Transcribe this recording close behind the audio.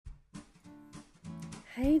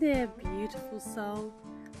Hey there, beautiful soul.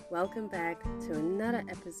 Welcome back to another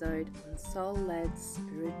episode on Soul-Led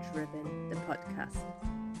Spirit Driven, the podcast.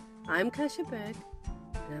 I'm Kasha Berg,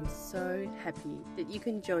 and I'm so happy that you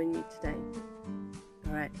can join me today.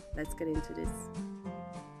 All right, let's get into this.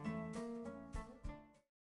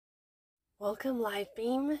 Welcome, Life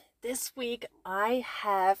Beam. This week I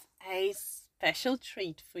have a special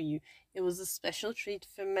treat for you. It was a special treat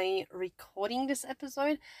for me recording this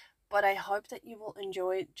episode, but I hope that you will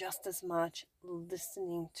enjoy it just as much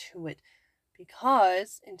listening to it,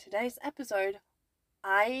 because in today's episode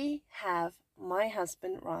I have my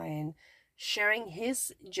husband Ryan sharing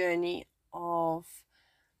his journey of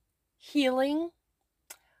healing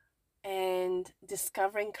and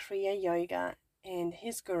discovering Kriya Yoga and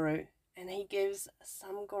his guru, and he gives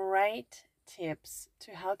some great tips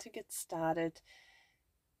to how to get started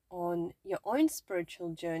on your own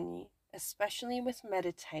spiritual journey, especially with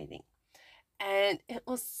meditating. And it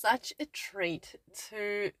was such a treat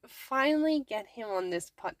to finally get him on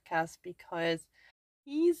this podcast, because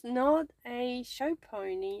he's not a show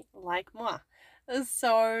pony like moi.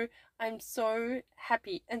 So I'm so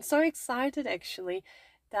happy and so excited actually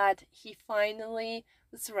that he finally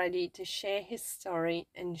was ready to share his story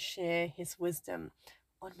and share his wisdom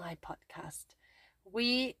on my podcast.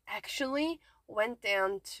 We actually went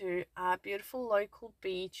down to our beautiful local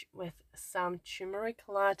beach with some turmeric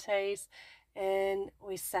lattes, and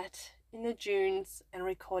we sat in the dunes and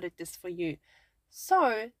recorded this for you.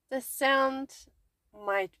 So the sound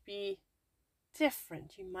might be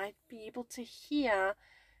different. You might be able to hear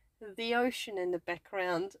the ocean in the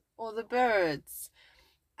background or the birds.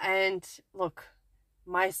 And look,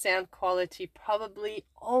 my sound quality probably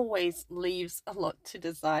always leaves a lot to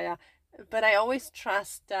desire, but I always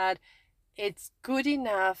trust that it's good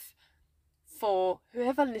enough for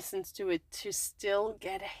whoever listens to it to still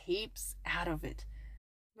get heaps out of it.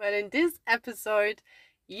 But in this episode,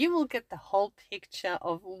 you will get the whole picture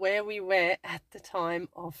of where we were at the time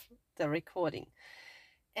of the recording.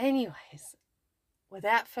 Anyways,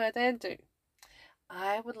 without further ado,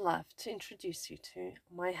 I would love to introduce you to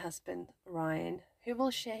my husband, Ryan, who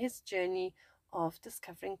will share his journey of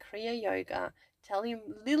discovering Kriya Yoga, tell you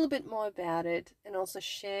a little bit more about it, and also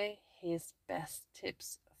share his best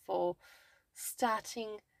tips for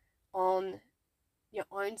starting on your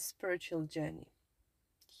own spiritual journey.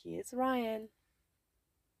 Here's Ryan.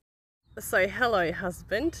 So hello,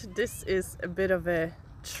 husband. This is a bit of a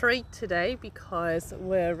treat today because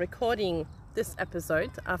we're recording this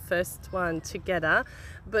episode, our first one together,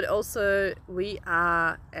 but also we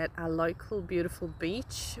are at our local beautiful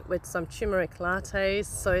beach with some turmeric lattes,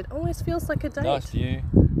 so it always feels like a date. Nice view.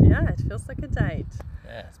 Yeah, it feels like a date.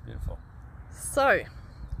 Yeah, it's beautiful. So,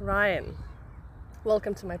 Ryan,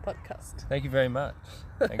 welcome to my podcast. Thank you very much.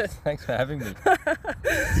 Thanks for having me.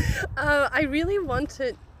 I really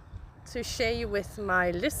wanted to share you with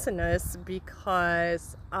my listeners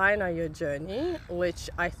because I know your journey, which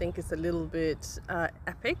I think is a little bit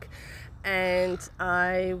epic, and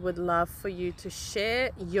I would love for you to share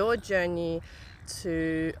your journey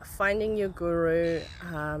to finding your guru,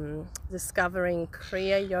 discovering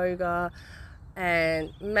Kriya Yoga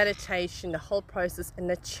and meditation, the whole process, and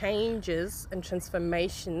the changes and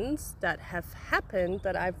transformations that have happened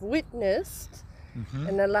that I've witnessed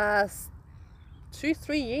in the last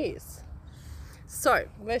 2-3 years. So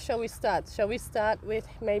where shall we start? Shall we start with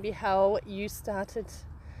maybe how you started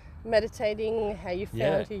meditating, how you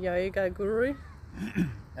found your yoga guru?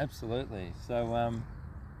 Absolutely. So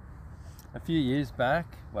a few years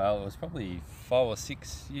back, well, it was probably 5 or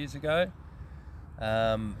 6 years ago,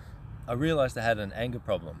 I realized I had an anger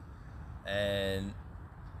problem, and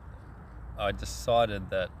I decided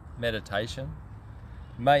that meditation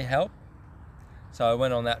may help. So I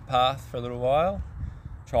went on that path for a little while,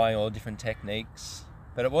 trying all different techniques,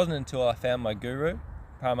 but it wasn't until I found my guru,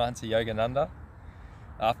 Paramahansa Yogananda,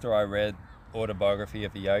 after I read Autobiography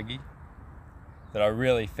of a Yogi, that I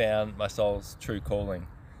really found my soul's true calling.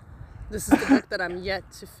 This is the book that I'm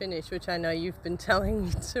yet to finish, which I know you've been telling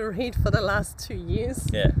me to read for the last 2 years.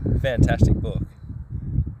 Yeah, fantastic book.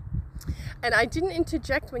 And I didn't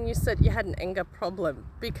interject when you said you had an anger problem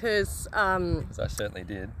because I certainly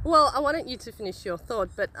did. Well, I wanted you to finish your thought,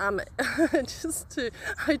 but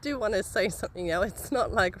I do want to say something now. It's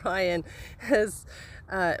not like Ryan has,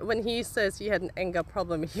 when he says he had an anger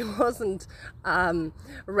problem, he wasn't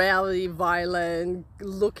rowdy, violent,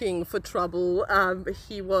 looking for trouble.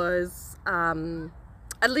 He was,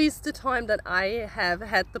 at least the time that I have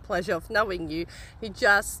had the pleasure of knowing you, he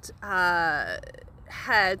just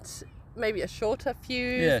had maybe a shorter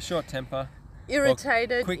fuse. Yeah, short temper.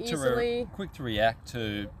 Irritated easily. Quick to react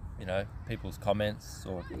to people's comments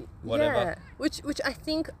or whatever. Yeah, which I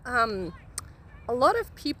think a lot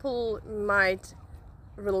of people might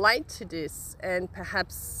relate to this, and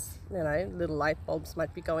perhaps little light bulbs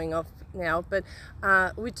might be going off now, but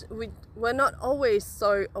we're not always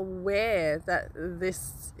so aware that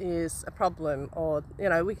this is a problem, or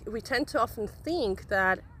we tend to often think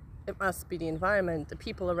that it must be the environment, the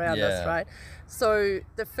people around us, right? So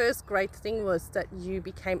the first great thing was that you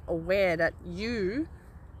became aware that you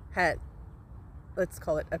had, let's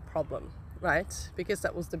call it, a problem, right? Because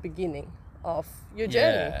that was the beginning of your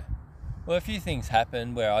journey. Well, a few things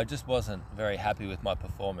happened where I just wasn't very happy with my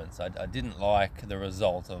performance. I didn't like the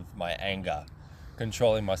result of my anger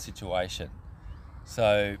controlling my situation.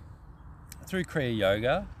 So through Kriya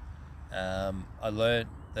Yoga, I learned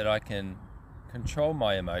that I can control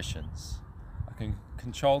my emotions. I can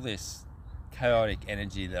control this chaotic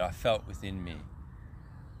energy that I felt within me.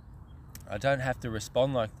 I don't have to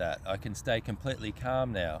respond like that. I can stay completely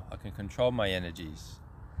calm now. I can control my energies.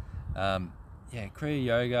 Kriya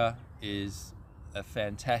Yoga is a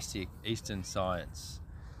fantastic Eastern science.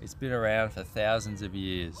 It's been around for thousands of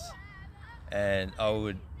years, and I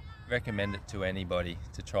would recommend it to anybody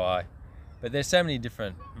to try. But there's so many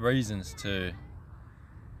different reasons to,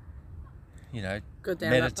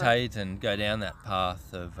 meditate and go down that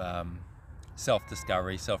path of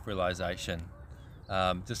self-discovery, self-realization,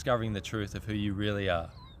 discovering the truth of who you really are.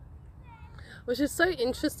 Which is so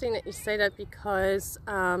interesting that you say that, because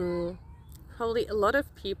probably a lot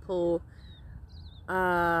of people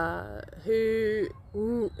who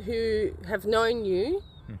have known you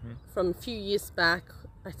from a few years back,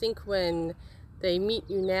 I think when they meet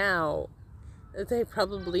you now, they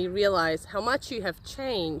probably realize how much you have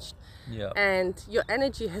changed, and your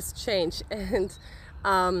energy has changed. And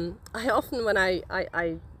I often, when I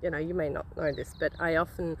you may not know this, but I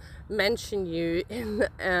often mention you in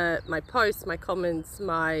my posts, my comments,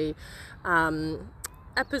 my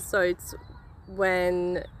episodes,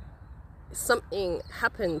 when something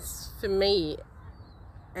happens for me,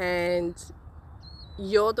 and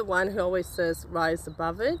you're the one who always says rise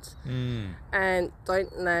above it, and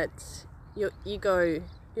don't let your ego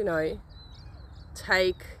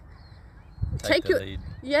take the lead.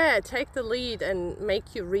 Take the lead and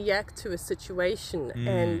make you react to a situation.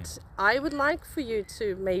 And I would like for you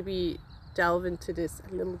to maybe delve into this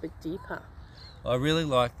a little bit deeper. I really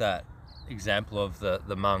like that example of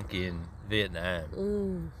the monk in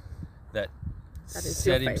Vietnam that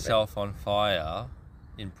set himself on fire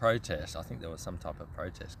in protest. I think there was some type of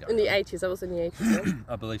protest going on. In the 80s, I was in the 80s. Yeah?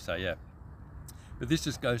 I believe so, yeah. But this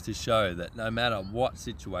just goes to show that no matter what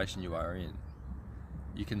situation you are in,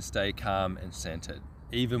 you can stay calm and centered,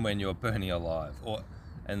 even when you're burning alive.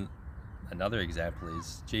 And another example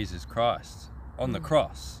is Jesus Christ on the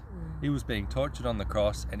cross. He was being tortured on the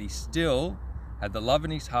cross, and he still had the love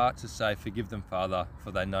in his heart to say, "Forgive them, Father,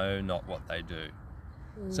 for they know not what they do."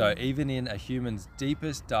 So even in a human's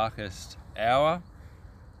deepest, darkest hour,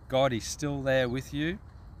 God is still there with you.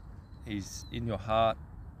 He's in your heart,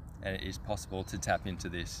 and it is possible to tap into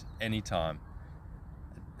this anytime.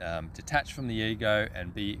 Detach from the ego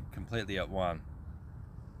and be completely at one.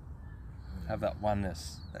 Have that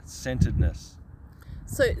oneness, that centeredness.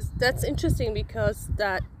 So that's interesting, because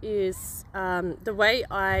that is the way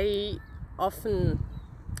I often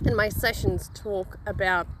in my sessions talk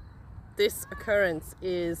about this occurrence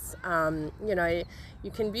is,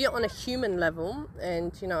 you can be on a human level,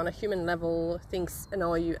 and on a human level things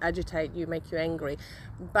annoy you, agitate you, make you angry.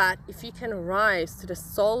 But if you can rise to the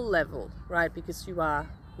soul level, right, because you are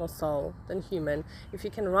more soul than human, if you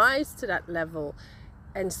can rise to that level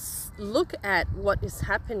and look at what is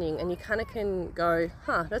happening, and you kind of can go,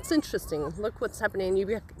 that's interesting, look what's happening, and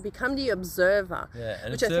you become the observer.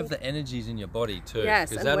 And observe the energies in your body too.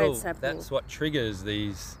 Yes, and where it's happening. That's what triggers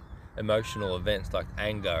these emotional events like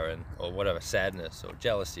anger or whatever, sadness or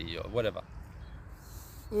jealousy or whatever.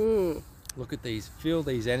 Look at these, feel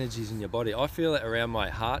these energies in your body. I feel it around my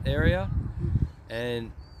heart area,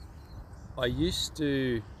 and I used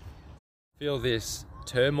to feel this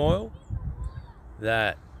turmoil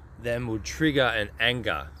that then would trigger an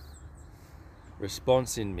anger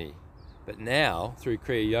response in me. But now, through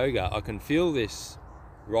Kriya Yoga, I can feel this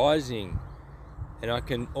rising, and I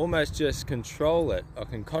can almost just control it. I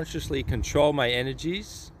can consciously control my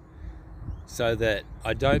energies so that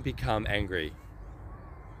I don't become angry.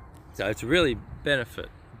 So it's really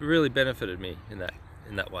benefited me in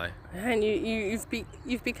that way. And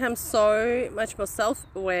you've become so much more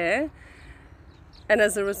self-aware, and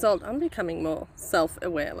as a result, I'm becoming more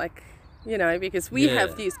self-aware. Because we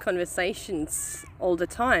have these conversations all the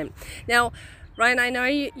time. Now, Ryan, I know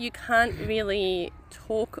you can't really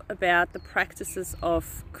talk about the practices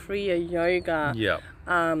of Kriya Yoga. Yeah.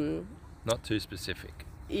 Not too specific.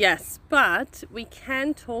 Yes, but we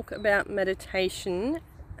can talk about meditation,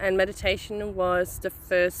 and meditation was the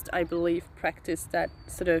first, I believe, practice that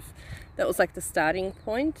was like the starting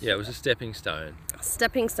point. Yeah, it was a stepping stone.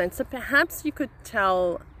 Stepping stone. So perhaps you could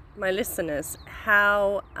tell my listeners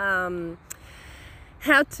how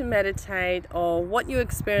to meditate, or what your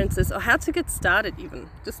experience is, or how to get started even.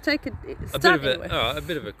 Just take it, start anyway. A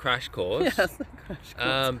bit of a crash course. Yes, a crash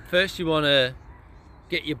course. First you want to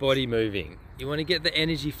get your body moving. You want to get the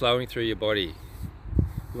energy flowing through your body.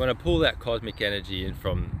 You want to pull that cosmic energy in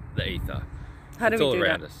from the ether. How do we do that? It's all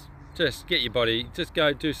around us. Just get your body, just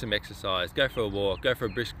go do some exercise, go for a walk, go for a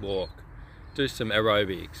brisk walk, do some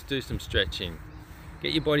aerobics, do some stretching.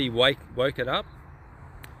 Get your body woken up,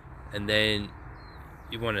 and then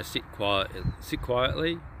you want to sit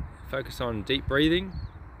quietly, focus on deep breathing,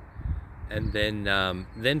 and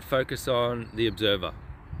then focus on the observer.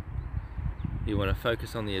 You want to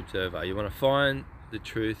focus on the observer. You want to find the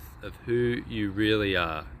truth of who you really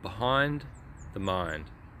are behind the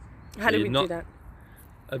mind. How do we do that?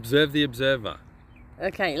 Observe the observer.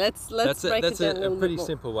 Okay, let's break it down a little bit more. That's a pretty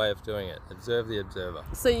simple way of doing it. Observe the observer.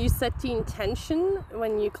 So you set the intention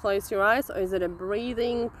when you close your eyes, or is it a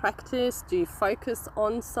breathing practice? Do you focus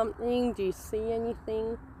on something? Do you see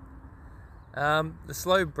anything? The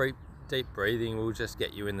slow, deep breathing will just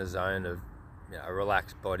get you in the zone of a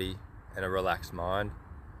relaxed body and a relaxed mind.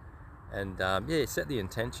 And set the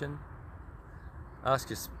intention. I'll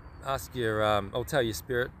tell your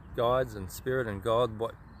spirit guides and spirit and God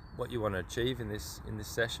what you want to achieve in this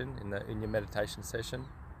session, in your meditation session,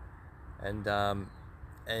 and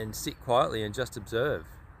sit quietly and just observe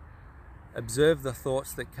the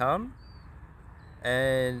thoughts that come,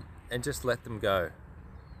 and just let them go.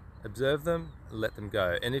 Observe them, let them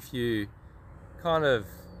go. And if you kind of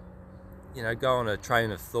go on a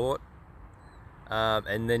train of thought,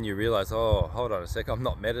 and then you realize, oh, hold on a sec, I'm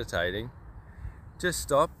not meditating, just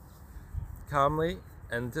stop calmly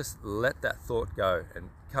and just let that thought go, and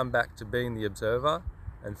come back to being the observer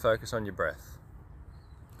and focus on your breath.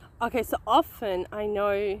 Okay, so often I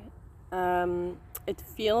know it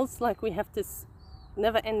feels like we have this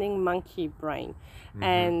never-ending monkey brain. Mm-hmm.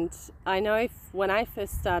 And I know when I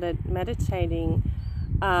first started meditating,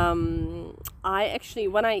 when I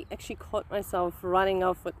actually caught myself running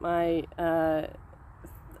off with my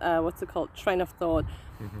train of thought,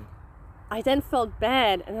 mm-hmm. I then felt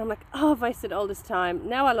bad, and I'm like, oh, I've wasted all this time.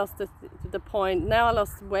 Now I lost the point. Now I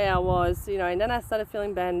lost where I was, and then I started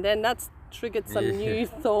feeling bad, and then that's triggered some new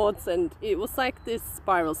thoughts, and it was like this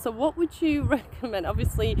spiral. So what would you recommend?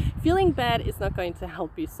 Obviously, feeling bad is not going to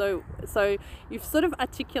help you. So you've sort of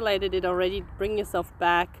articulated it already. Bring yourself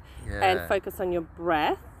back and focus on your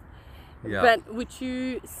breath. Yeah. But would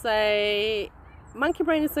you say monkey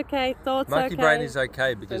brain is okay, thoughts monkey brain is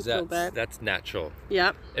okay, because that's natural.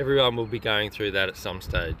 Yeah. Everyone will be going through that at some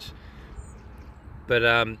stage. But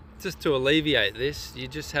just to alleviate this, you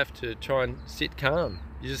just have to try and sit calm.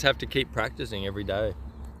 You just have to keep practicing every day.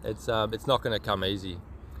 It's not going to come easy.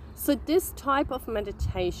 So this type of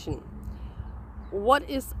meditation, what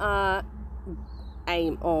is our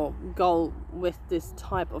aim or goal with this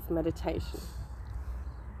type of meditation?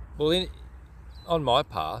 Well, on my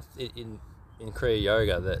path, in Kriya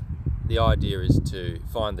Yoga, that the idea is to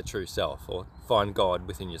find the true self, or find God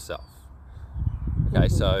within yourself. Okay,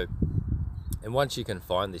 mm-hmm. So, and once you can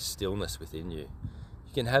find this stillness within you,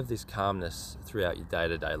 you can have this calmness throughout your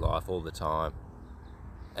day-to-day life all the time,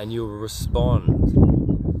 and you'll respond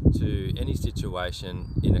to any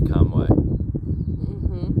situation in a calm way,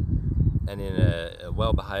 mm-hmm. and in a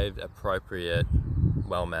well-behaved, appropriate,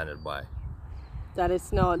 well-mannered way. That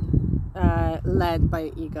is not led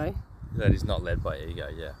by ego. That is not led by ego,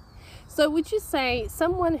 yeah. So would you say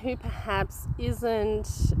someone who perhaps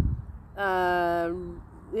isn't,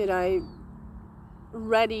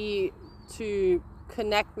 ready to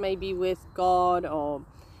connect maybe with God or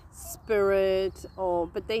spirit,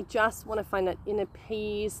 but they just want to find that inner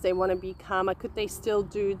peace, they want to be calmer, could they still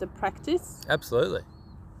do the practice? Absolutely.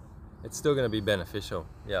 It's still going to be beneficial,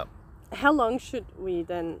 yeah. How long should we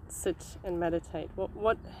then sit and meditate? What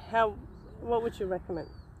would you recommend?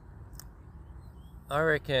 I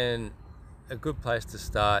reckon a good place to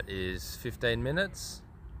start is 15 minutes,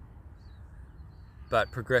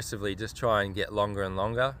 but progressively just try and get longer and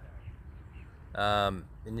longer. And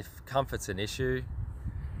if comfort's an issue,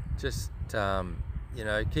 just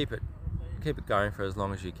keep it going for as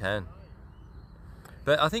long as you can.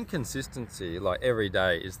 But I think consistency, like every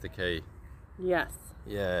day, is the key. Yes.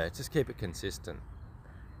 Yeah, just keep it consistent.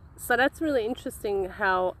 So that's really interesting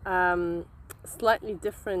how slightly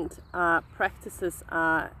different practices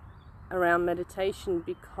are around meditation,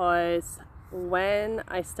 because when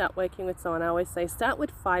I start working with someone, I always say start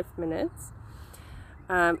with 5 minutes,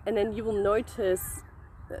 and then you will notice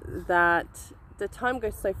that the time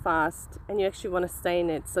goes so fast and you actually want to stay in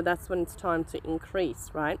it. So that's when it's time to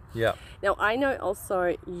increase, right? Yeah. Now, I know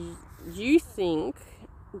also you think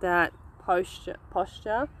that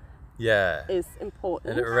posture Yeah. is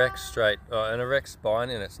important. An erect spine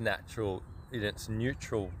in its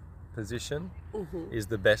neutral position is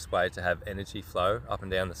the best way to have energy flow up and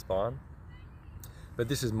down the spine. But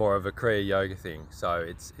this is more of a Kriya Yoga thing, so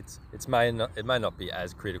it may not be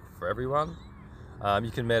as critical for everyone.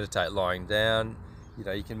 You can meditate lying down.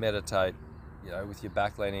 You can meditate, with your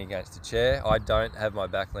back leaning against a chair. I don't have my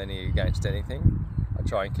back leaning against anything. I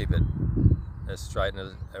try and keep it as straight and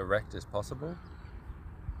as erect as possible.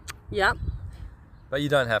 Yeah. But you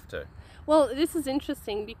don't have to. Well, this is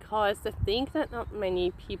interesting because the thing that not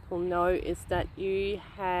many people know is that you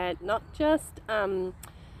had not just an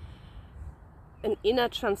inner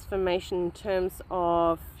transformation in terms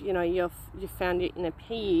of, you found your inner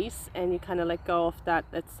peace and you kind of let go of that,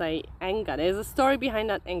 let's say, anger. There's a story behind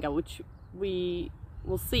that anger, which we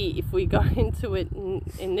will see if we go into it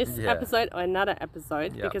in this episode or another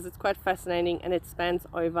episode, because it's quite fascinating and it spans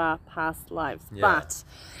over past lives. But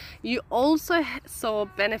you also saw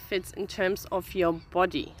benefits in terms of your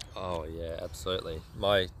body. Oh yeah, absolutely.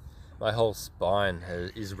 My whole spine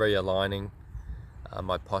is realigning.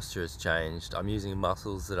 My posture has changed. I'm using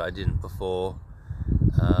muscles that I didn't before.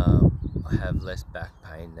 I have less back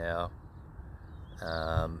pain now.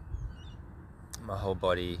 My whole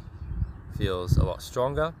body feels a lot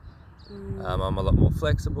stronger. I'm a lot more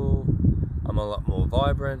flexible. I'm a lot more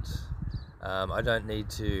vibrant. I don't need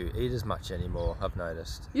to eat as much anymore, I've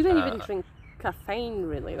noticed. You don't even drink caffeine,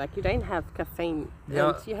 really. Like, you don't have caffeine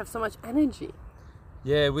and you have so much energy.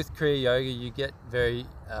 Yeah, with Kriya Yoga you get very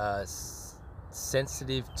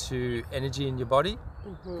sensitive to energy in your body,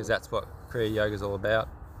 because that's what Kriya Yoga is all about.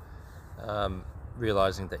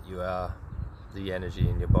 Realizing that you are the energy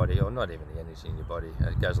in your body, or not even the energy in your body,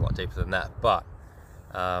 it goes a lot deeper than that, but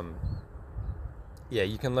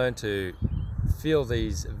you can learn to feel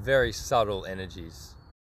these very subtle energies.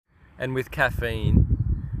 And with caffeine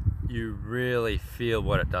you really feel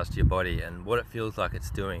what it does to your body, and what it feels like it's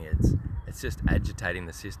doing, it's just agitating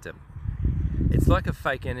the system. It's like a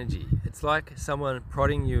fake energy. It's like someone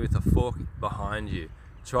prodding you with a fork behind you,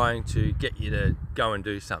 trying to get you to go and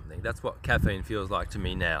do something. That's what caffeine feels like to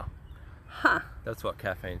me now. That's what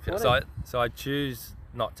caffeine feels. So I choose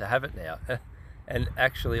not to have it now. And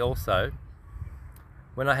actually also,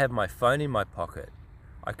 when I have my phone in my pocket,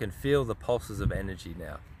 I can feel the pulses of energy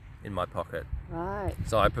now in my pocket. Right.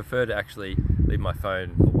 So I prefer to actually leave my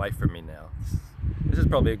phone away from me now. This is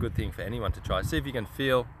probably a good thing for anyone to try. See if you can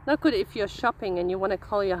feel... Not good if you're shopping and you want to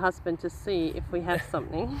call your husband to see if we have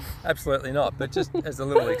something. Absolutely not, but just as a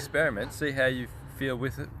little experiment, see how you feel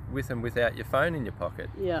with and without your phone in your pocket.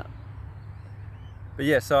 Yeah. But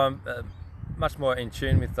yeah, so I'm much more in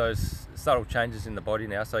tune with those subtle changes in the body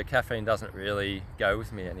now, so caffeine doesn't really go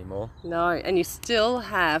with me anymore. No, and you still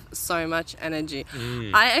have so much energy.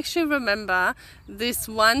 I actually remember this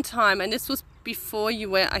one time, and this was before you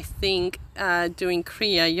were, I think, doing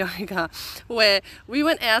Kriya Yoga, where we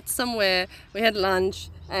went out somewhere, we had lunch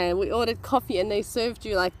and we ordered coffee, and they served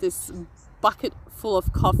you like this bucket full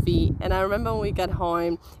of coffee. And I remember when we got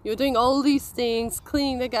home, you were doing all these things,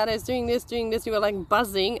 cleaning the gutters, doing this, you were like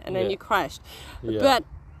buzzing, and then you crashed. But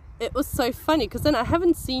it was so funny because then I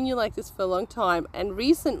haven't seen you like this for a long time, and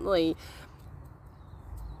recently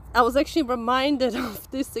I was actually reminded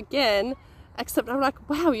of this again, except I'm like,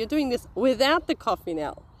 wow, you're doing this without the coffee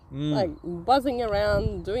now. Like buzzing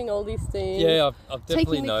around, doing all these things. Yeah, I've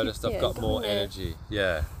definitely noticed I've got more energy.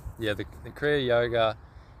 The Kriya Yoga,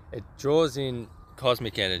 it draws in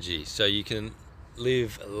cosmic energy, so you can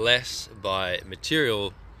live less by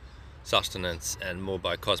material sustenance and more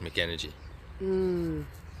by cosmic energy.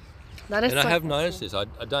 That is, and I have noticed this. I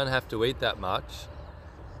don't have to eat that much,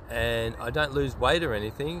 and I don't lose weight or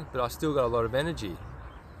anything, but I still got a lot of energy.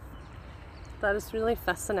 That is really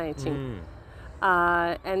fascinating.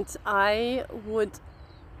 And I would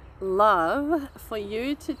love for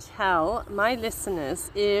you to tell my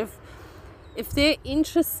listeners if they're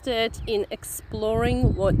interested in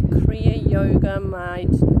exploring what Kriya Yoga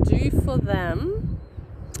might do for them.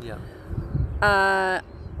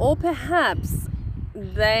 Or perhaps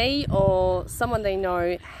they or someone they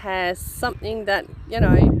know has something that,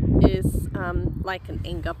 is like an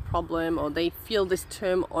anger problem, or they feel this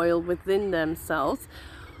turmoil within themselves.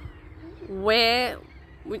 Where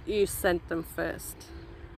would you send them first?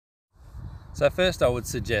 So first I would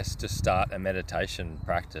suggest to start a meditation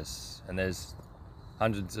practice, and there's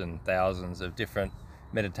hundreds and thousands of different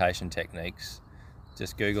meditation techniques.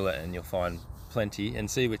 Just Google it and you'll find plenty, and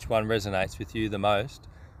see which one resonates with you the most.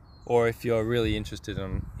 Or if you're really interested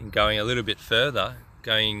in going a little bit further,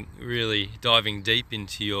 really diving deep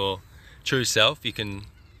into your true self, you can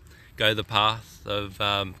go the path of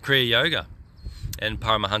Kriya Yoga and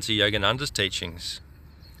Paramahansa Yogananda's teachings.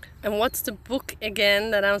 And what's the book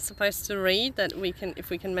again that I'm supposed to read, that if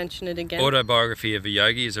we can mention it again? Autobiography of a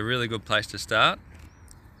Yogi is a really good place to start,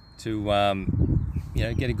 to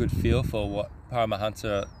get a good feel for what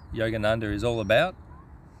Paramahansa Yogananda is all about.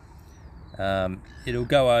 It'll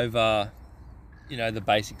go over the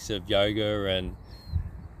basics of yoga and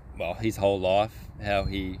his whole life, how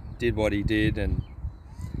he did what he did, and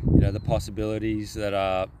the possibilities that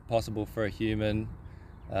are possible for a human.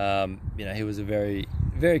 He was a very,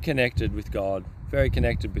 very connected with God, very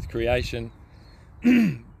connected with creation,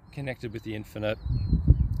 connected with the infinite.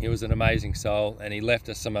 He was an amazing soul, and he left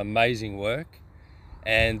us some amazing work.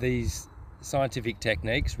 And these scientific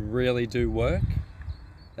techniques really do work.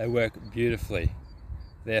 They work beautifully.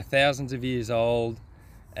 They're thousands of years old,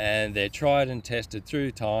 and they're tried and tested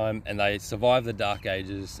through time, and they survive the dark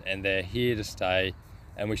ages, and they're here to stay,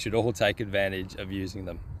 and we should all take advantage of using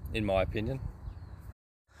them, in my opinion.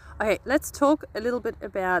 Okay, let's talk a little bit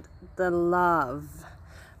about the love,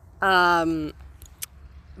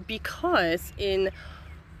 because in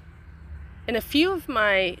a few of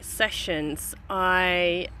my sessions,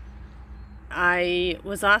 I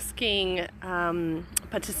was asking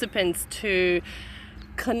participants to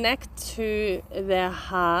connect to their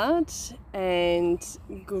heart and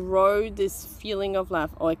grow this feeling of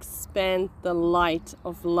love, or expand the light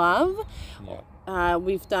of love. Yeah.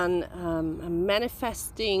 We've done a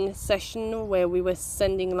manifesting session where we were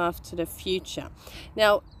sending love to the future.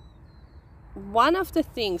 Now, one of the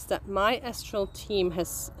things that my astral team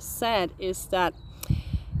has said is that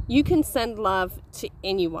you can send love to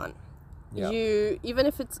anyone. Yeah. Even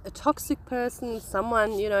if it's a toxic person,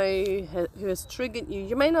 someone who has triggered you,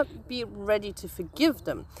 you may not be ready to forgive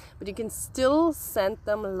them, but you can still send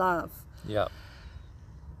them love. Yeah.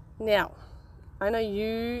 Now, I know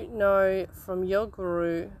you know from your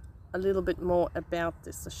guru a little bit more about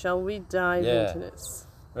this, so shall we dive into this?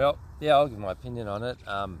 Well, yeah, I'll give my opinion on it.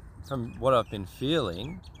 From what I've been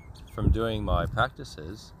feeling from doing my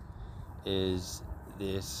practices is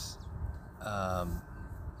this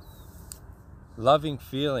loving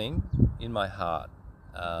feeling in my heart,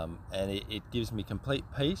 and it gives me complete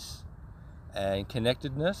peace and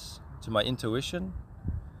connectedness to my intuition.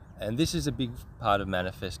 And this is a big part of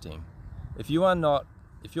manifesting. If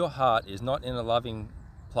your heart is not in a loving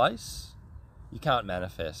place, you can't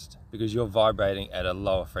manifest, because you're vibrating at a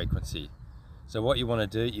lower frequency. So what you want to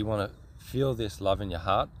do, you want to feel this love in your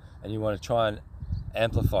heart, and you want to try and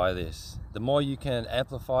amplify this. The more you can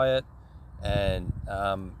amplify it and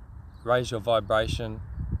raise your vibration,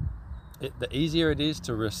 the easier it is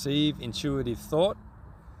to receive intuitive thought,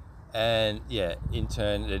 and in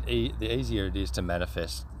turn the easier it is to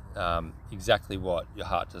manifest exactly what your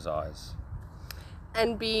heart desires.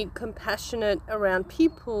 And be compassionate around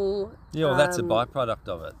people. Yeah, well, that's a byproduct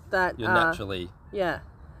of it. That you're naturally. Yeah.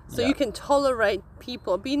 So you can tolerate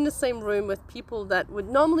people, be in the same room with people that would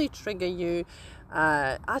normally trigger you,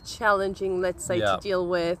 are challenging, let's say, to deal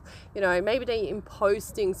with. Maybe they impose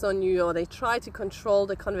things on you, or they try to control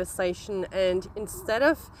the conversation. And instead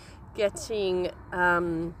of getting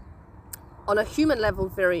on a human level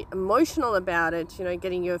very emotional about it,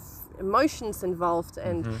 getting your emotions involved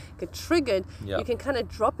and get triggered, you can kind of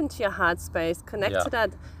drop into your heart space, connect to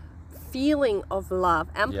that feeling of love,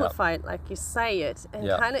 amplify it like you say it, and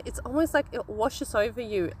kind of, it's almost like it washes over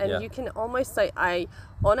you, and you can almost say, I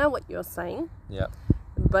honor what you're saying,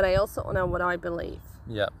 but I also honor what I believe.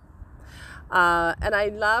 And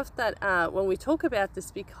I love that when we talk about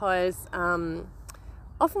this, because often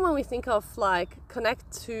when we think of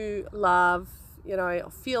connect to love,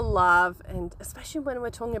 feel love, and especially when we're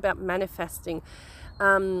talking about manifesting,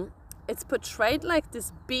 it's portrayed like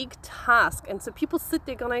this big task, and so people sit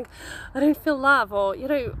there going, I don't feel love, or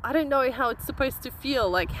I don't know how it's supposed to feel,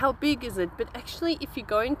 like how big is it? But actually, if you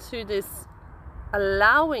go into this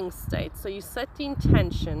allowing state, so you set the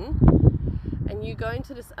intention and you go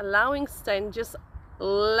into this allowing state and just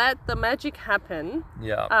let the magic happen,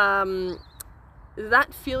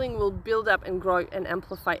 that feeling will build up and grow and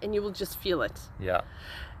amplify, and you will just feel it.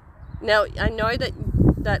 Now, I know that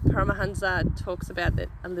Paramahansa talks about it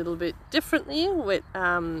a little bit differently with,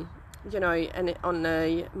 and on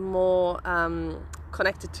a more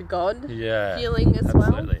connected to God Yeah, feeling as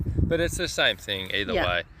absolutely. But it's the same thing either Yeah.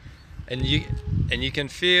 way. And you can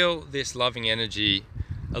feel this loving energy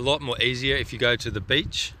a lot more easier if you go to the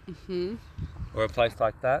beach or a place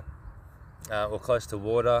like that, or close to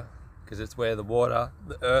water, because it's where the water,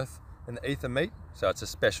 the earth, and the ether meet. So it's a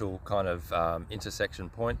special kind of intersection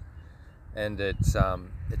point, and it's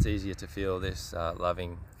easier to feel this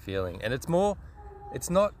loving feeling. And it's not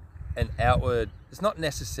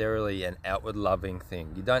necessarily an outward loving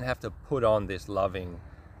thing. You don't have to put on this loving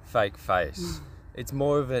fake face. It's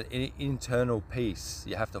more of an internal peace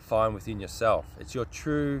you have to find within yourself. It's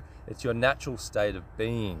your natural state of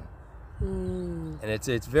being. And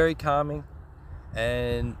it's very calming,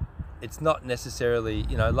 and it's not necessarily,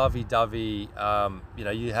 lovey-dovey,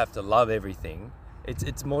 you have to love everything.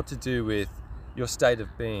 It's more to do with your state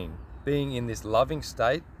of being. Being in this loving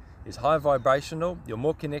state is high vibrational. You're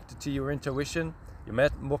more connected to your intuition, you're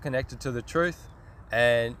more connected to the truth,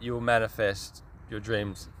 and you will manifest your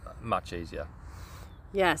dreams much easier.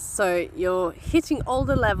 Yes, so you're hitting all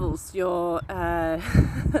the levels. You're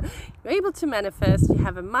you're able to manifest. You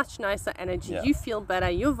have a much nicer energy. Yeah. You feel better.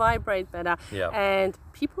 You vibrate better, and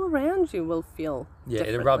people around you will feel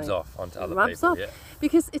differently. It rubs off onto other people. Yeah,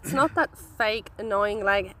 because it's not that fake, annoying,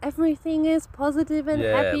 like everything is positive and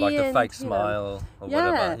happy, like the and, fake smile or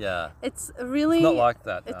whatever. Yeah, it's really it's not like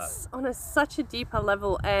that. It's on such a deeper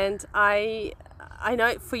level, and I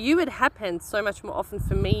know for you it happens so much more often.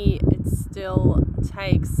 For me, it still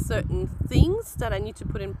takes certain things that I need to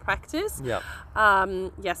put in practice. Yeah.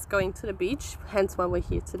 Yes, going to the beach, hence why we're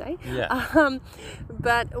here today. Yeah.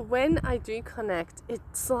 But when I do connect,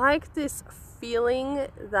 it's like this feeling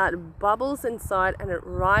that bubbles inside and it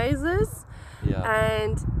rises. Yeah.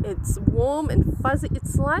 And it's warm and fuzzy.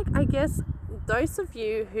 It's like, I guess, those of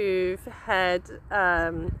you who've had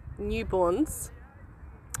newborns,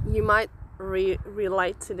 you might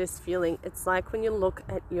relate to this feeling. It's like when you look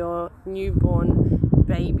at your newborn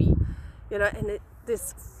baby, and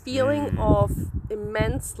this feeling of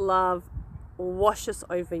immense love washes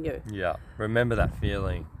over you. Yeah, remember that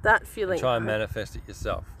feeling. That feeling. Try and manifest it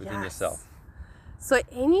yourself, within yourself. So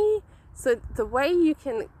the way you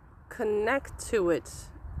can connect to it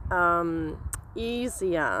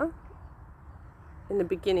easier in the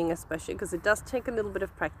beginning, especially because it does take a little bit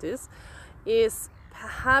of practice, is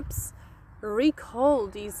perhaps recall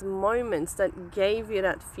these moments that gave you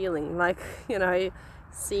that feeling, like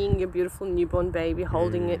seeing your beautiful newborn baby,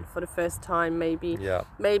 holding it for the first time, maybe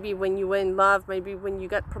when you were in love, maybe when you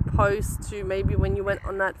got proposed to, maybe when you went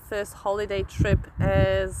on that first holiday trip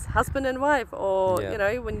as husband and wife, or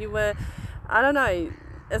when you were, I don't know,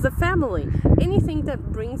 as a family. Anything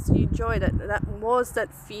that brings you joy, that was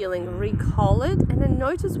that feeling, recall it, and then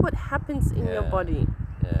notice what happens in your body.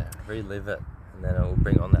 Relive it, and then it will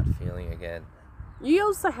bring on that feeling again. You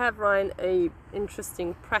also have, Ryan, a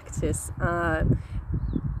interesting practice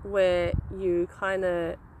where you kind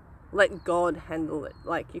of let God handle it.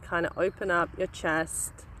 Like you kind of open up your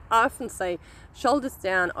chest. I often say shoulders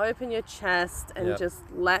down, open your chest, and just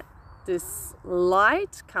let this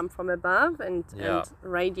light come from above and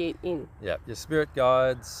radiate in. Yeah, your spirit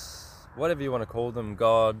guides, whatever you want to call them,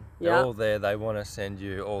 God, they're all there. They want to send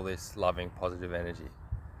you all this loving, positive energy.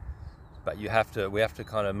 But we have to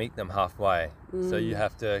kind of meet them halfway. So you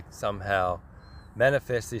have to somehow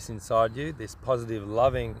manifest this inside you, this positive,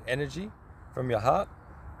 loving energy from your heart,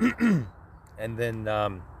 and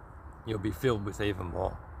then you'll be filled with even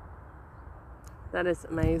more. That is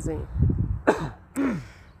amazing.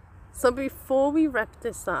 So before we wrap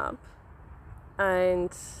this up,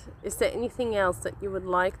 and is there anything else that you would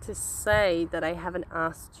like to say that I haven't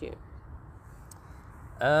asked you?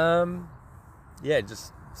 I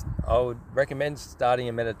would recommend starting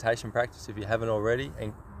a meditation practice if you haven't already,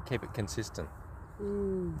 and keep it consistent.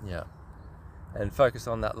 Yeah. And focus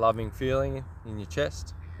on that loving feeling in your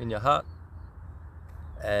chest, in your heart,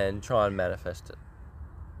 and try and manifest it.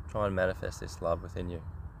 Try and manifest this love within you.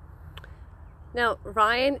 Now,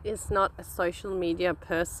 Ryan is not a social media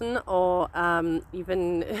person, or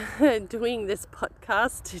even doing this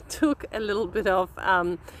podcast. It took a little bit of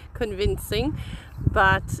convincing,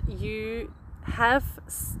 but you have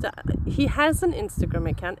he has an Instagram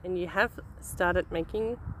account, and you have started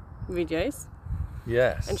making videos.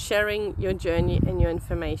 Yes. And sharing your journey and your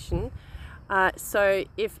information. So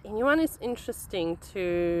if anyone is interested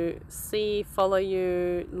to see, follow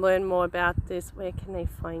you, learn more about this, where can they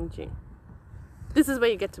find you? This is where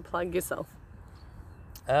you get to plug yourself.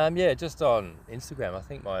 Just on Instagram. I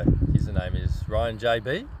think my username is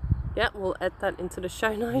RyanJB. Yeah, we'll add that into the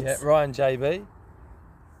show notes. Yeah, RyanJB.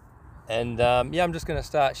 And I'm just going to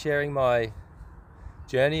start sharing my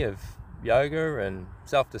journey of yoga and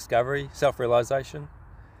self-discovery, self-realization.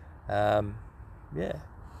 Yeah.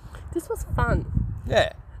 This was fun.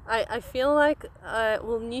 Yeah. I feel like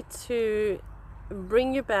we'll need to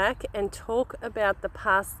bring you back and talk about the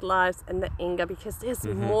past lives and the anger, because there's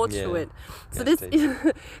more to it. So this is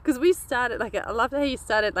because we started, like, I love how you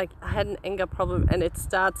started, like, I had an anger problem, and it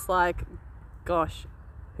starts like, gosh,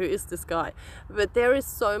 who is this guy? But there is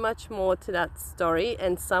so much more to that story,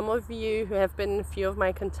 and some of you who have been in a few of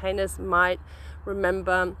my containers might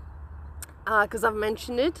remember, because I've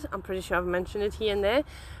mentioned it. I'm pretty sure I've mentioned it here and there,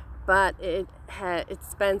 but it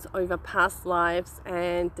spans over past lives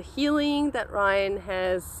and the healing that Ryan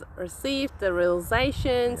has received, the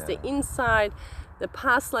realizations, the insight, the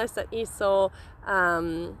past lives that he saw,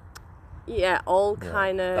 all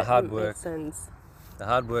kind of the hard work. sense. The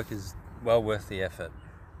hard work is well worth the effort.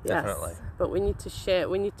 Definitely. Yes, but we need to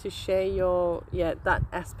share your that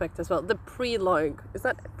aspect as well. The prelogue, is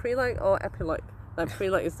that prelogue or epilogue? No,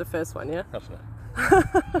 prelogue is the first one, yeah. I don't know.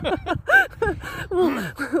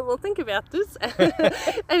 We'll think about this.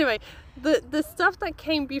 Anyway, the stuff that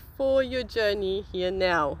came before your journey here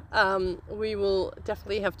now, we will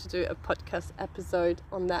definitely have to do a podcast episode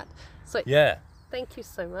on that. So yeah, thank you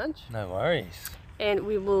so much. No worries. And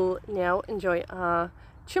we will now enjoy our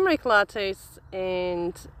turmeric lattes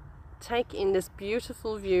and take in this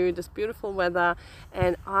beautiful view, this beautiful weather,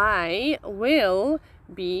 and I will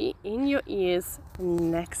be in your ears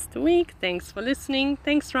next week. Thanks for listening.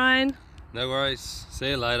 Thanks, Ryan. No worries. See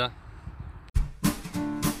you later.